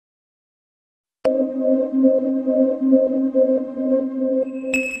Now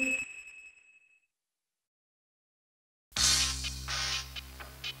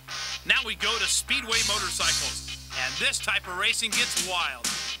we go to Speedway motorcycles, and this type of racing gets wild.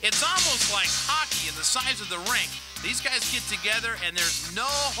 It's almost like hockey in the size of the rink. These guys get together and there's no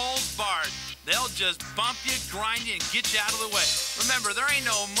holds barred. They'll just bump you, grind you, and get you out of the way. Remember, there ain't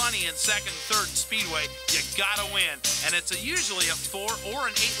no money in second, third, and Speedway. You gotta win. And it's usually a 4 or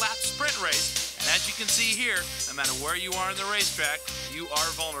an 8-lap sprint race. And as you can see here, no matter where you are in the racetrack, you are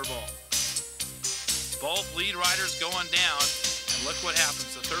vulnerable. Both lead riders going down, and look what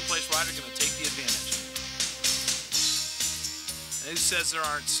happens. The third place rider going to take the advantage. And who says there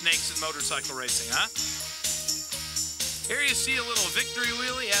aren't snakes in motorcycle racing, huh? Here you see a little victory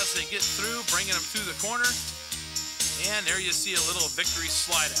wheelie as they get through, bringing them through the corner. And there you see a little victory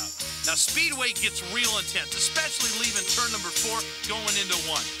slide out. Now Speedway gets real intense, especially leaving turn number 4 going into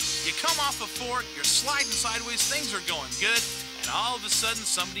 1. You come off of 4, you're sliding sideways, things are going good, and all of a sudden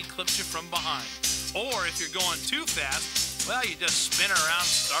somebody clips you from behind. Or if you're going too fast, well, you just spin around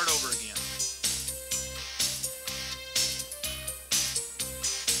and start over again.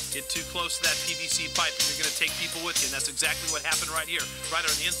 Get too close to that PVC pipe and you're going to take people with you, and that's exactly what happened right here. Right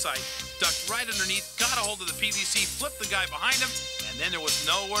on the inside, ducked right underneath, got a hold of the PVC, flipped the guy behind him, and then there was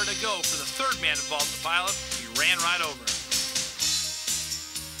nowhere to go for the third man involved in the pileup. He ran right over him.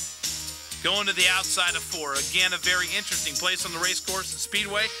 Going to the outside of 4. Again, a very interesting place on the race course at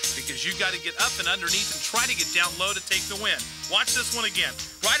Speedway because you got to get up and underneath and try to get down low to take the win. Watch this one again.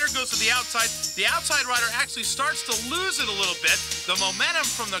 Rider goes to the outside. The outside rider actually starts to lose it a little bit. The momentum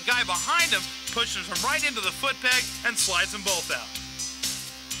from the guy behind him pushes him right into the foot peg and slides them both out.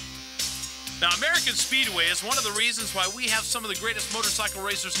 Now, American Speedway is one of the reasons why we have some of the greatest motorcycle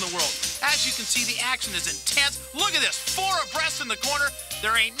racers in the world. As you can see, the action is intense. Look at this, 4 abreast in the corner.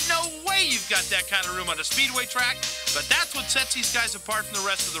 There ain't no way you've got that kind of room on a Speedway track, but that's what sets these guys apart from the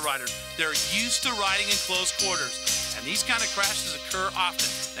rest of the riders. They're used to riding in close quarters, and these kind of crashes occur often.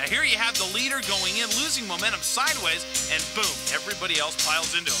 Now, here you have the leader going in, losing momentum sideways, and boom, everybody else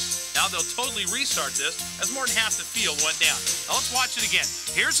piles into him. Now they'll totally restart this as more than half the field went down. Now let's watch it again.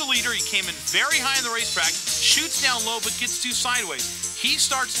 Here's the leader. He came in very high in the racetrack, shoots down low but gets too sideways. He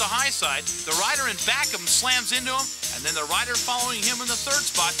starts the high side. The rider in back of him slams into him, and then the rider following him in the third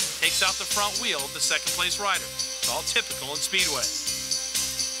spot takes out the front wheel of the second place rider. It's all typical in Speedway.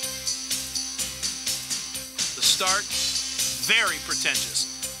 The start, very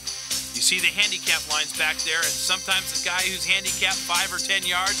pretentious. You see the handicap lines back there, and sometimes the guy who's handicapped 5 or 10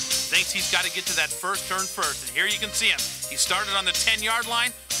 yards thinks he's got to get to that first turn first. And here you can see him. He started on the 10-yard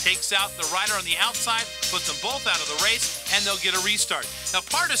line, takes out the rider on the outside, puts them both out of the race, and they'll get a restart. Now,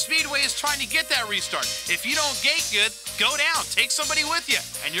 part of Speedway is trying to get that restart. If you don't gate good, go down, take somebody with you,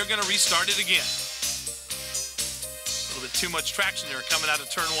 and you're going to restart it again. A little bit too much traction there coming out of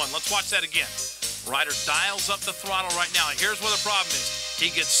turn 1. Let's watch that again. Rider dials up the throttle right now. Here's where the problem is. He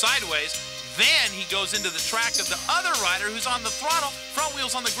gets sideways, then he goes into the track of the other rider who's on the throttle. Front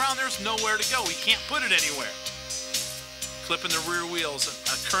wheel's on the ground, there's nowhere to go. He can't put it anywhere. Clipping the rear wheels, an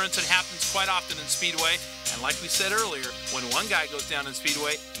occurrence that happens quite often in Speedway. And like we said earlier, when one guy goes down in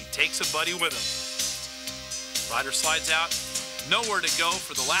Speedway, he takes a buddy with him. Rider slides out, nowhere to go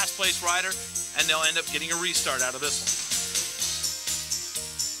for the last place rider, and they'll end up getting a restart out of this one.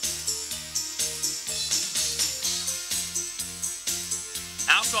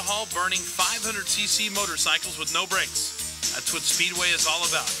 Alcohol burning 500cc motorcycles with no brakes. That's what Speedway is all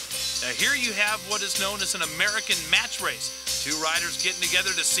about. Now here you have what is known as an American match race. 2 riders getting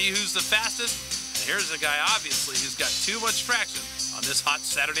together to see who's the fastest. And here's a guy, obviously, who's got too much traction on this hot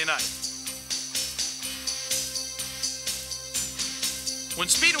Saturday night. When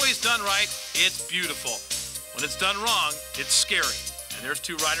Speedway's done right, it's beautiful. When it's done wrong, it's scary. And there's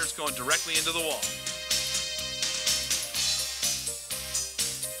 2 riders going directly into the wall.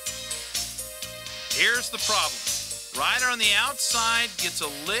 Here's the problem. Rider on the outside gets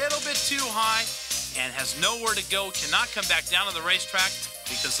a little bit too high and has nowhere to go, cannot come back down to the racetrack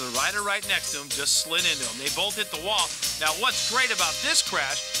because the rider right next to him just slid into him. They both hit the wall. Now, what's great about this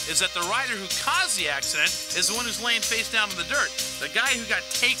crash is that the rider who caused the accident is the one who's laying face down in the dirt. The guy who got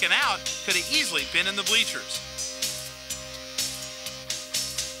taken out could have easily been in the bleachers.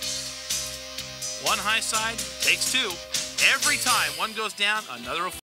 One high side takes 2. Every time one goes down, another will